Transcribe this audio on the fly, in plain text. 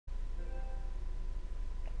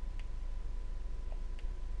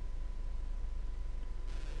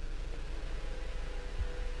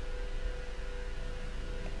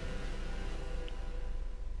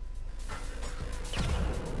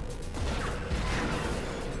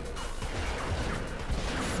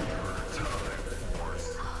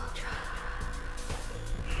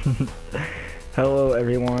Hello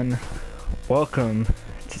everyone, welcome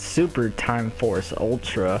to Super Time Force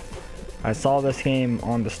Ultra. I saw this game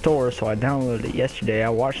on the store, so I downloaded it yesterday. I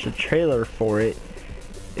watched the trailer for it.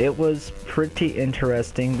 It was pretty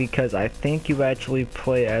interesting because I think you actually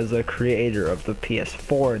play as a creator of the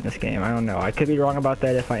PS4 in this game. I don't know, I could be wrong about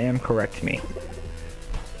that. If I am, correct me.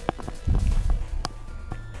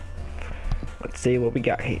 Let's see what we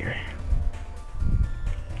got here.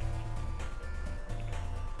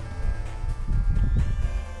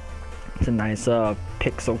 It's a nice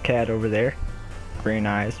pixel cat over there. Green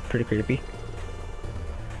eyes, pretty creepy.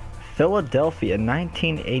 Philadelphia,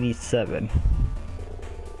 1987.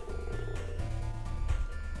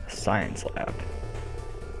 Science lab.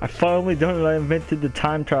 I finally done it. I invented the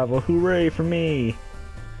time travel. Hooray for me!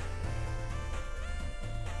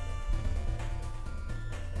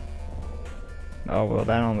 Oh well,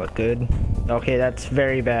 that don't look good. Okay, that's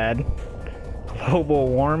very bad. Global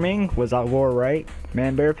warming? Was that war right?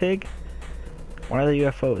 Man, bear, pig? What are the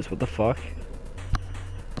UFOs? What the fuck?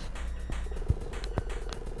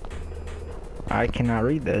 I cannot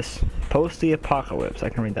read this. Post the apocalypse. I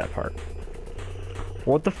can read that part.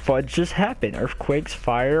 What the fudge just happened? Earthquakes,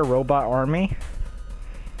 fire, robot army?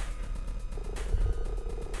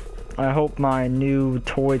 I hope my new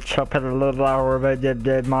toy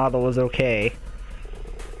Chuppet model is okay.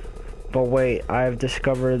 But wait, I've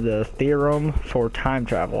discovered the theorem for time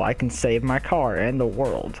travel. I can save my car and the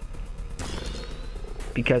world.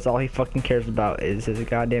 Because all he fucking cares about is his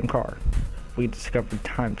goddamn car. We discovered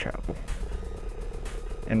time travel.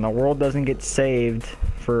 And the world doesn't get saved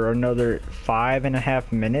for another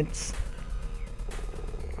 5.5 minutes?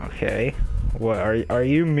 Okay. What, are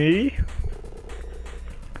you me?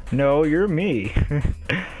 No, you're me.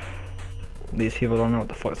 These people don't know what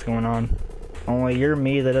the fuck's going on. Only you're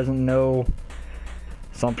me that doesn't know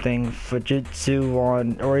something Fujitsu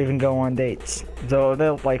on, or even go on dates. So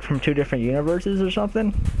they're like from two different universes or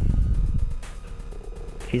something?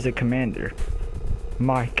 He's a commander.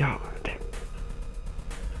 My god.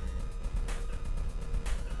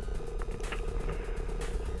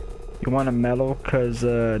 You want a medal? Cause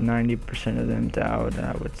 90% of them died.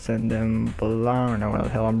 I would send them below. I don't know what the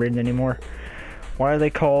hell I'm reading anymore. Why are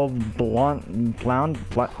they called blots?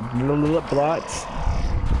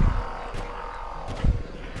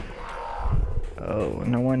 Oh,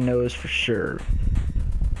 no one knows for sure.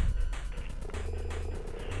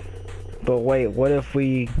 But wait, what if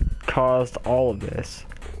we caused all of this?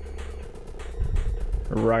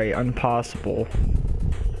 Right, impossible.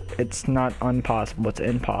 It's not impossible, it's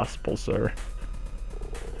impossible, sir.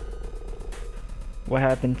 What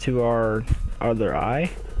happened to our other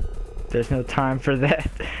eye? There's no time for that.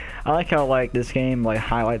 I like how this game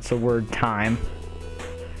highlights the word time.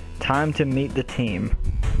 Time to meet the team.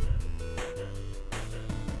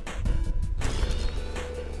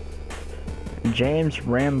 James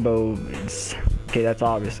Rambo. Okay, that's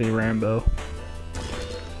obviously Rambo.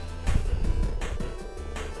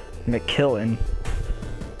 McKillen.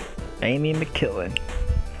 Amy McKillen.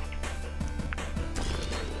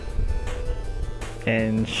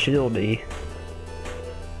 And Shieldy.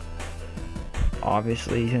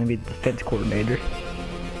 Obviously, he's gonna be the defense coordinator.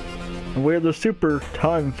 And we're the Super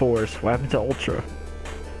Time Force. What happened to Ultra?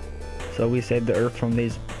 So we saved the Earth from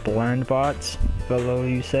these blind bots, fellow,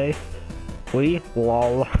 you say? We?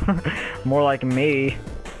 Lol. More like me.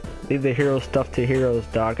 Leave the hero stuff to heroes,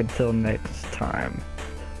 Doc. Until next time.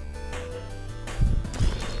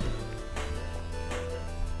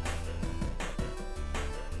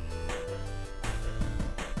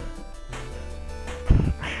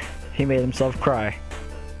 He made himself cry.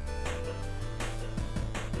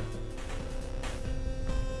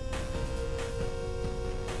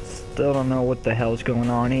 Still don't know what the hell's going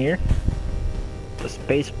on here. The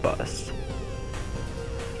space bus.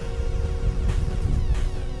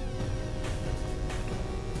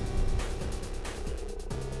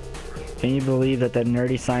 Can you believe that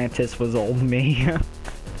nerdy scientist was old me?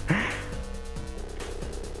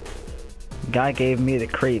 Guy gave me the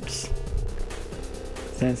creeps.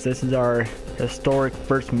 Since this is our historic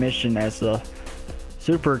first mission as the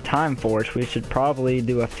Super Time Force, we should probably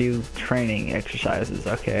do a few training exercises,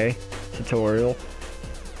 okay? Tutorial.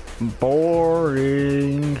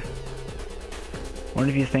 Boring. What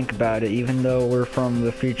if you think about it, even though we're from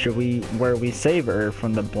the future where we save Earth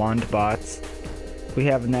from the blonde bots, we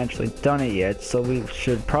haven't actually done it yet, so we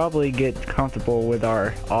should probably get comfortable with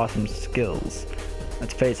our awesome skills.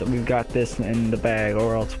 Let's face it, we've got this in the bag,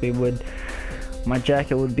 or else my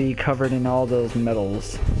jacket would be covered in all those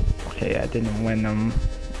medals. Okay, I didn't win them.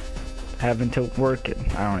 Having to work it.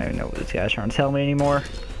 I don't even know what this guy's trying to tell me anymore.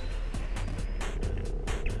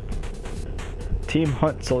 Team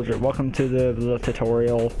Hunt Soldier, welcome to the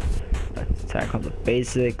tutorial. Let's tackle the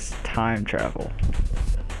basics, time travel.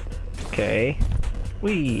 Okay.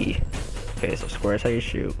 Whee! Okay, so square is how you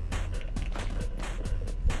shoot.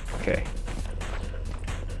 Okay.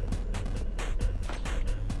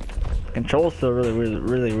 Controls feel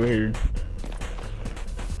really weird.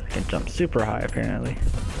 I can jump super high apparently.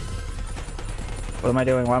 What am I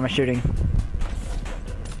doing? Why am I shooting?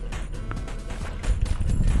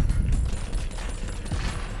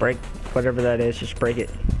 Break whatever that is, just break it.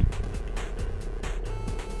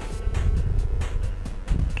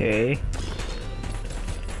 Okay.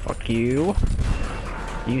 Fuck you.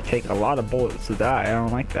 You take a lot of bullets to die. I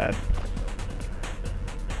don't like that.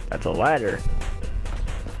 That's a ladder.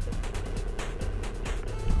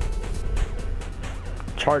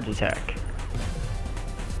 Charge attack.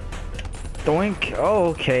 Doink. Oh,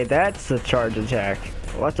 okay, that's the charge attack.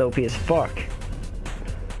 Well, that's OP as fuck.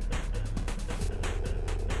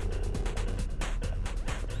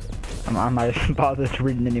 I'm not even bothered to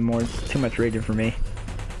reading anymore. It's too much reading for me.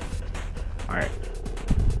 Alright.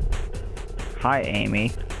 Hi,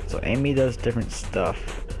 Amy. So Amy does different stuff.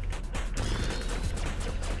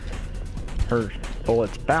 Her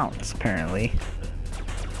bullets bounce, apparently.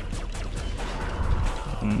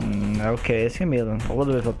 Okay, it's gonna be a little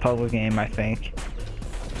bit of a puzzle game, I think.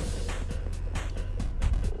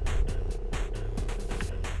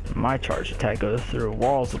 My charge attack goes through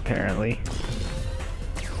walls, apparently.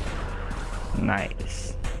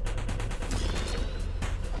 Nice.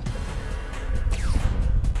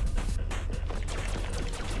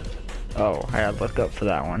 Oh, I gotta look up for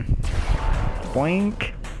that one.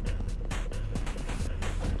 Boink.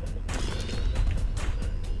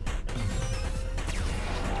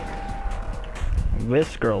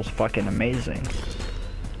 This girl's fucking amazing.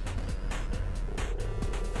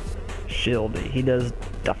 Shieldy, he does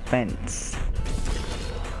defense.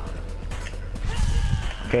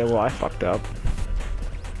 Okay, well I fucked up.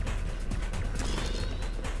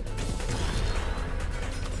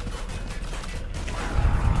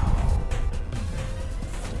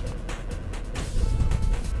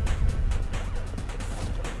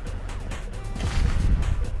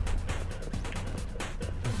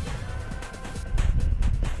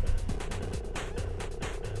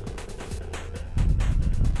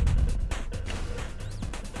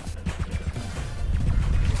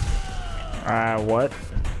 What?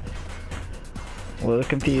 A little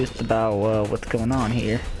confused about what's going on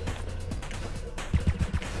here.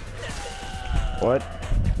 What?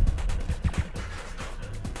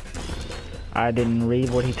 I didn't read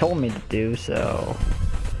what he told me to do, so...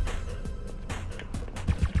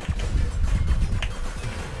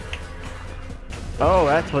 Oh,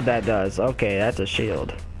 that's what that does. Okay, that's a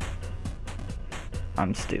shield.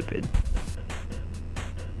 I'm stupid.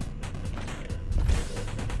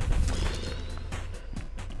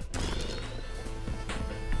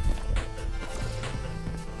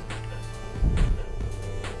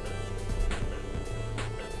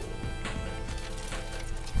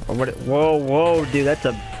 Whoa, whoa, dude, that's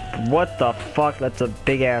a... What the fuck? That's a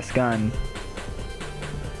big-ass gun.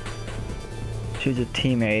 Choose a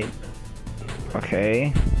teammate.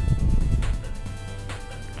 Okay.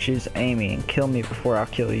 Choose Amy and kill me before I'll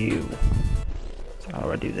kill you. So how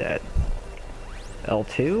do I do that?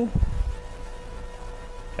 L2?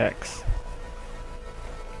 X.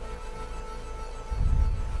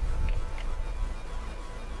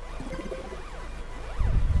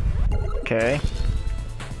 Okay.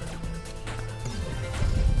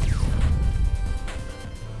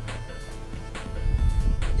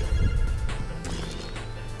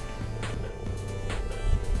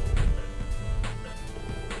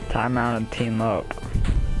 Time out and team up.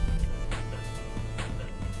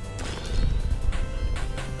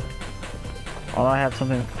 Oh, I have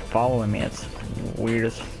something following me. It's weird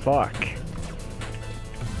as fuck.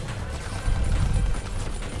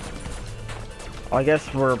 Well, I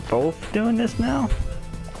guess we're both doing this now?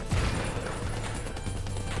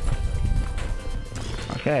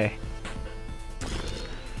 Okay.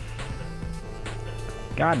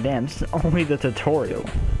 God damn, this is only the tutorial.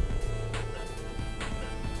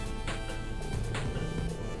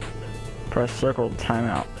 Press circle to time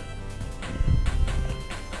out.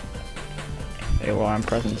 Okay, well, I'm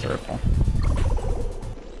pressing circle.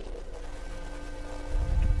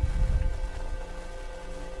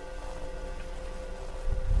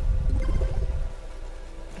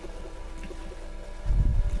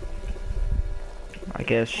 I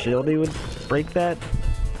guess Shieldy would break that.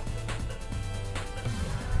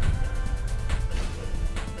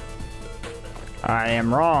 I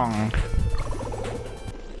am wrong.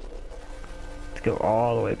 Go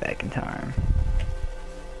all the way back in time.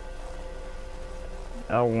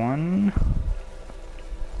 L1.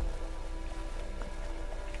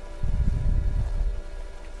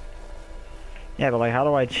 Yeah, but like, how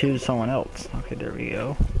do I choose someone else? Okay, there we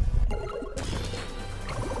go.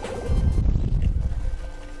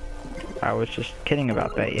 I was just kidding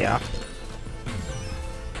about that, yeah.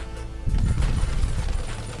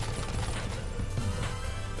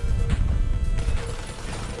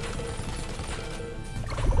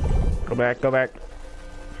 Go back, go back.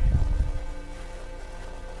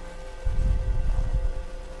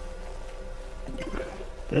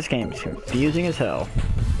 This game is confusing as hell.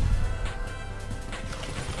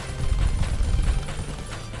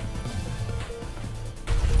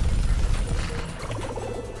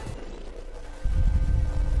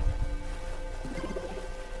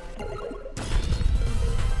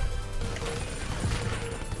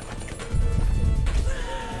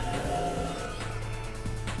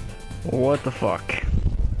 What the fuck?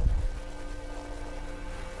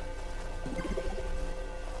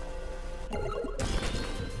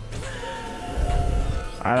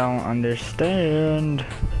 I don't understand.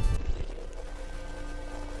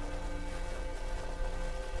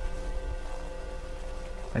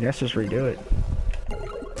 I guess just redo it.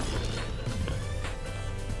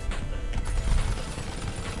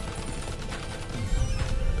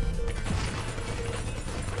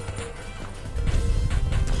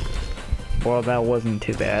 Well, that wasn't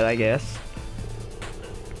too bad, I guess.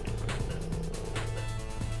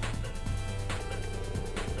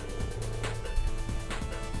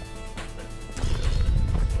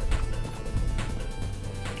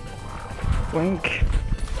 Blink.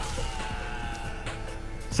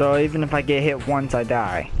 So even if I get hit once, I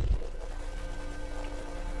die.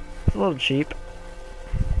 It's a little cheap.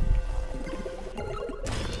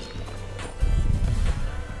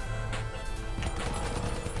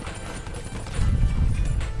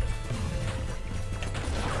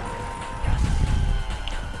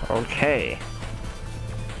 Okay.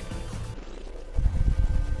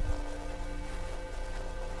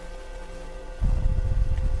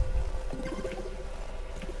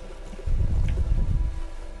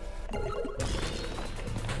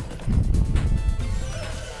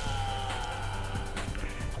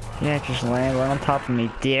 Yeah, just land right on top of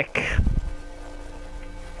me, dick.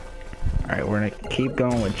 Alright, we're gonna keep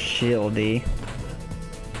going with Shieldy.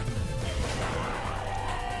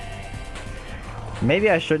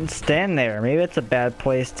 Maybe I shouldn't stand there. Maybe it's a bad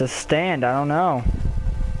place to stand. I don't know.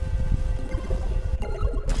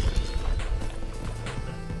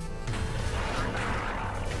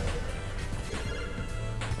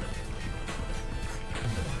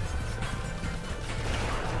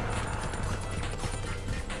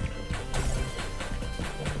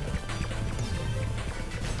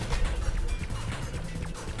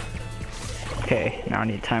 Okay, now I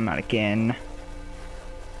need timeout again.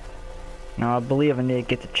 Now I believe I need to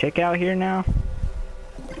get the chick out here now.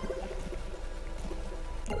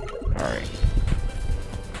 Alright.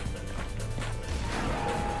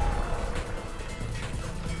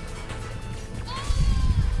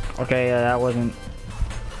 Okay, that wasn't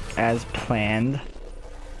as planned.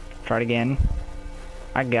 Try it again.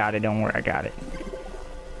 I got it, don't worry, I got it.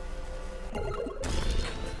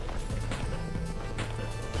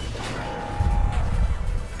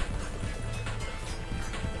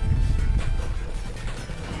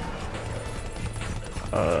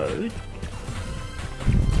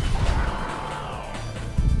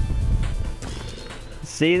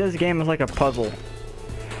 See, this game is like a puzzle.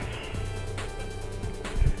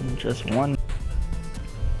 Just one.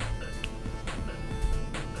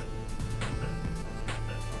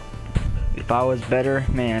 If I was better,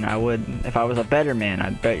 man, I would. If I was a better man,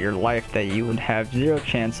 I'd bet your life that you would have zero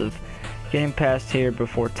chance of getting past here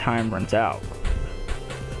before time runs out.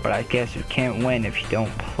 But I guess you can't win if you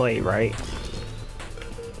don't play, right?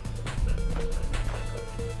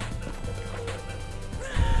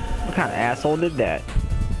 What kind of asshole did that?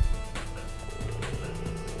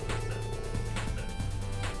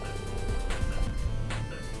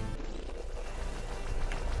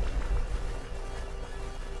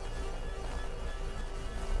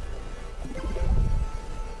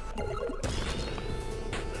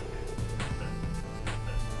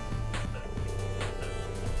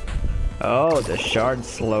 Oh, the shard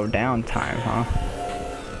slowed down time, huh?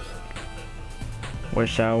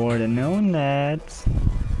 Wish I would have known that.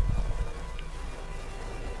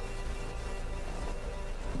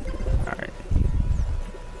 Alright.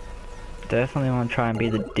 Definitely want to try and be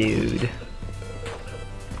the dude.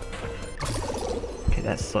 Okay,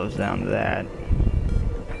 that slows down that.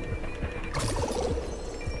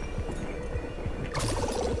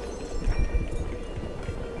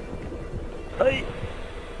 Hey!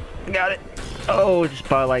 Oh, just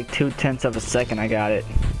by like 0.2 of a second I got it.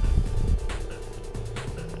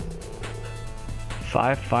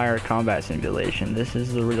 5 fire combat simulation. This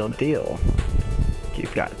is the real deal.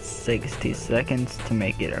 You've got 60 seconds to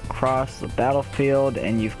make it across the battlefield,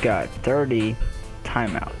 and you've got 30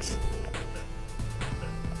 timeouts.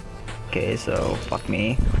 Okay, so fuck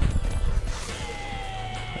me.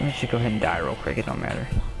 Let me just go ahead and die real quick, it don't matter.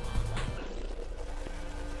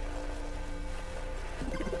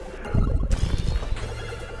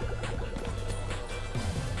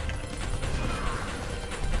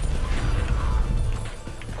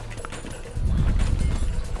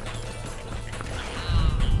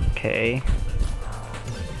 Okay.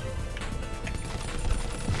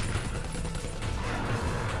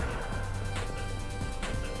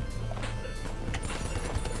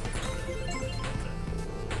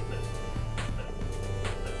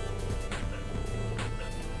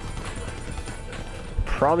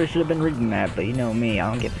 Probably should have been reading that, but you know me, I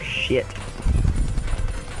don't give a shit.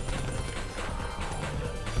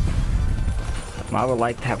 I would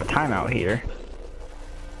like to have a timeout here.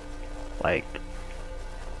 Like,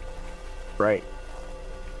 right.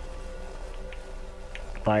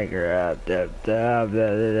 Like, right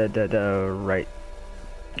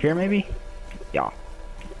here maybe? Yeah.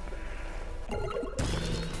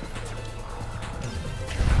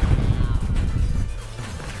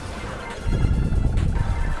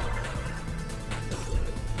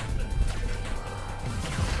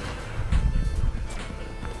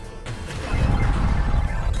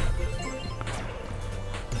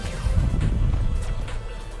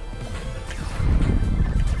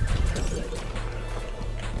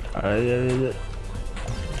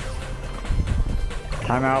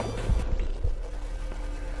 Timeout.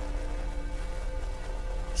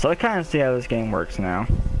 So I kind of see how this game works now.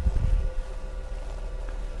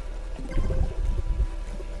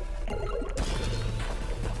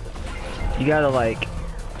 You gotta like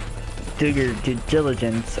do your due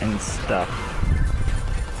diligence and stuff.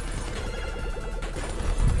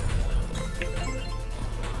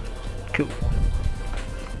 Cool.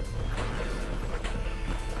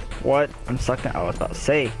 What? I'm stuck now. I was about to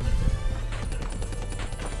say.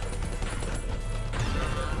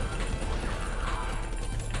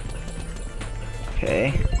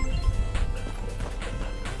 Okay.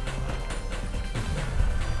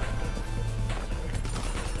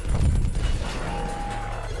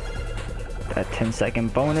 That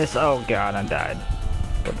 10-second bonus. Oh god, I died.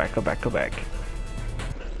 Go back, go back, go back.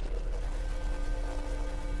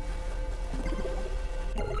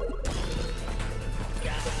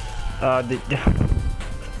 God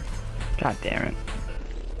damn it.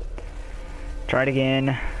 Try it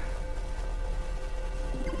again.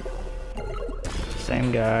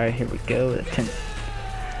 Same guy. Here we go. Can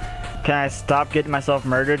I stop getting myself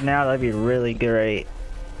murdered now? That'd be really great.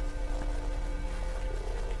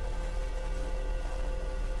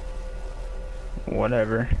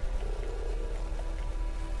 Whatever.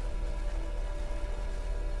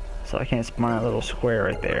 So I can't spawn a little square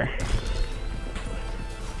right there.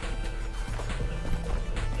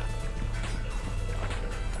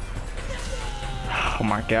 Oh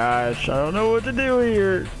my gosh, I don't know what to do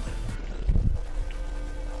here.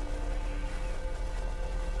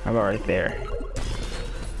 How about right there?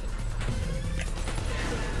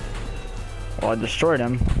 Well, I destroyed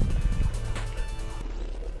him.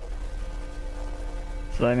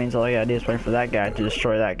 So that means all I gotta do is wait for that guy to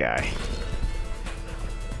destroy that guy.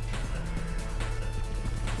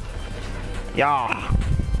 Yeah.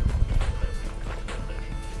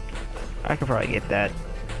 I could probably get that.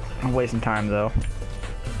 I'm wasting time though.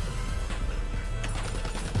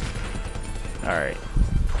 Alright.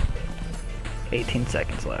 18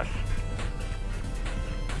 seconds left.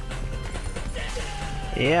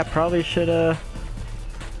 Yeah, probably should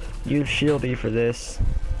use Shieldy for this.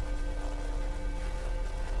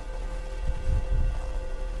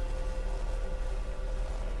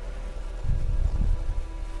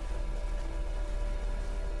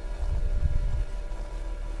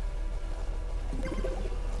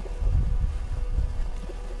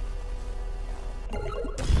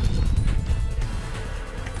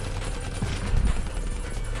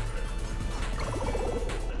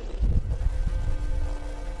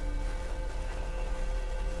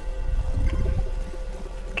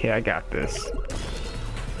 Okay, I got this.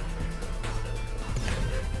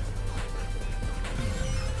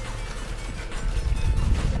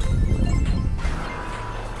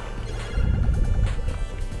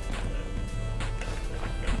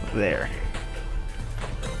 There.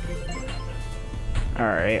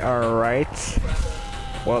 Alright, alright.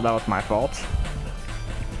 Well, that was my fault.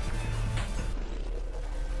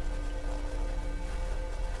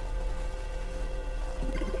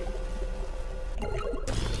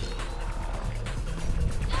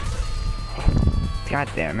 God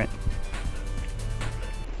damn it.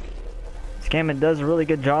 This game, it does a really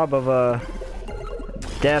good job of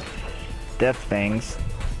death things.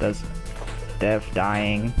 Does death,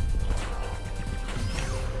 dying.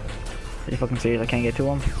 Are you fucking serious? I can't get to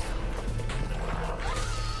him?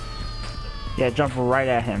 Yeah, jump right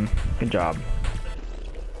at him. Good job.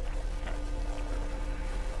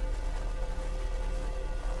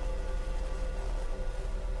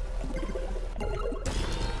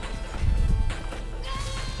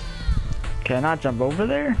 Can I not jump over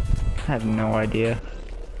there? I have no idea.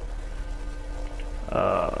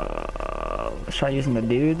 Let's try using the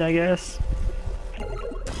dude, I guess.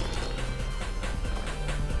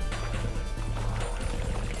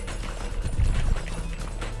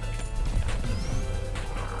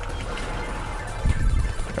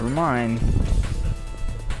 Never mind.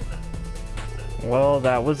 Well,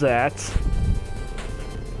 that was that.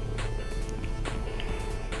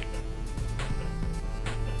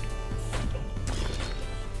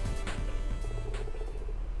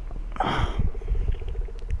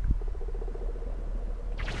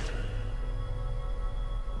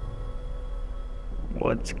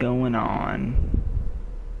 What's going on?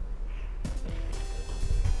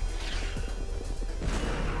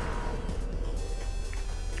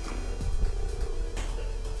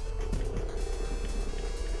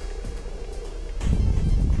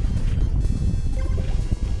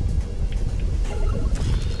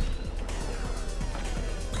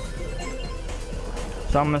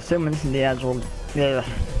 So I'm assuming this is the actual,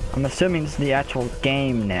 I'm assuming this is the actual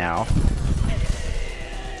game now.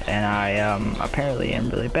 And I apparently am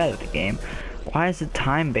really bad at the game. Why is it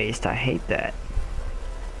time based? I hate that.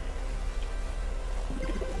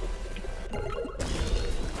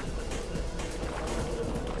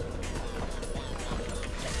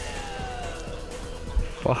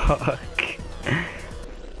 Fuck.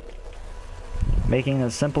 Making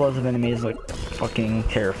the simplest of enemies look fucking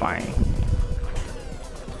terrifying.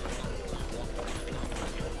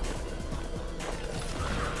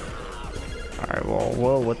 Alright, well,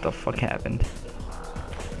 whoa, what the fuck happened?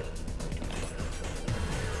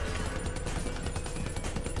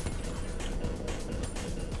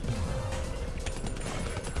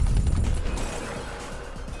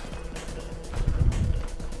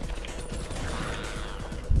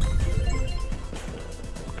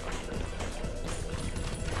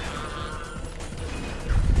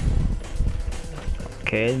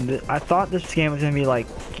 Okay, I thought this game was gonna be like,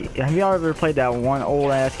 have y'all ever played that one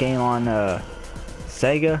old ass game on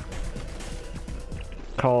Sega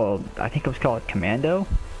called, I think it was called Commando?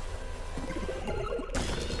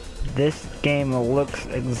 This game looks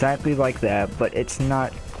exactly like that, but it's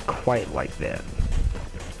not quite like that.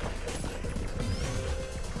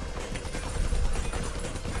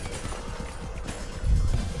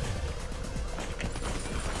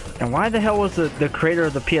 And why the hell was the creator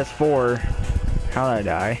of the PS4, how did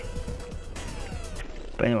I die?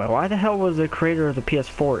 But anyway, why the hell was the creator of the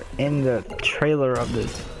PS4 in the trailer of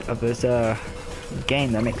this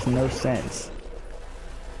game? That makes no sense.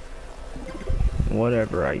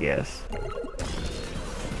 Whatever, I guess.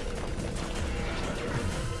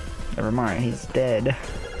 Never mind, he's dead.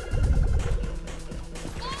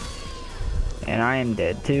 And I am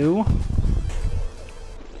dead too.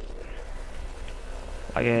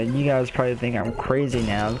 Like, you guys probably think I'm crazy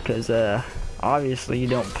now because obviously you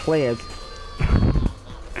don't play as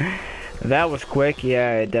that was quick.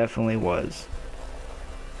 Yeah, it definitely was.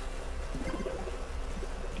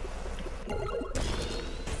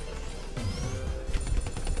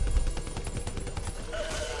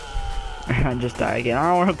 I just died again. I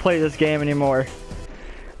don't want to play this game anymore.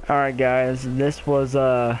 Alright guys, this was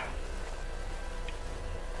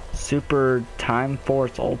Super Time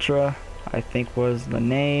Force Ultra, I think was the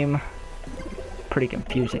name. Pretty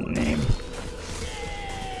confusing name.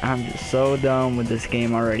 I'm just so done with this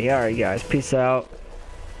game already. Alright guys, peace out.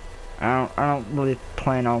 I don't really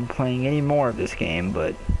plan on playing any more of this game,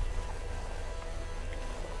 but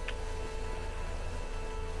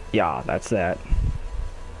yeah, that's that.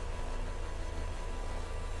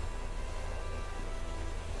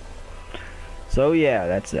 So yeah,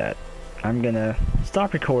 that's that. I'm gonna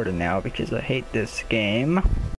stop recording now because I hate this game.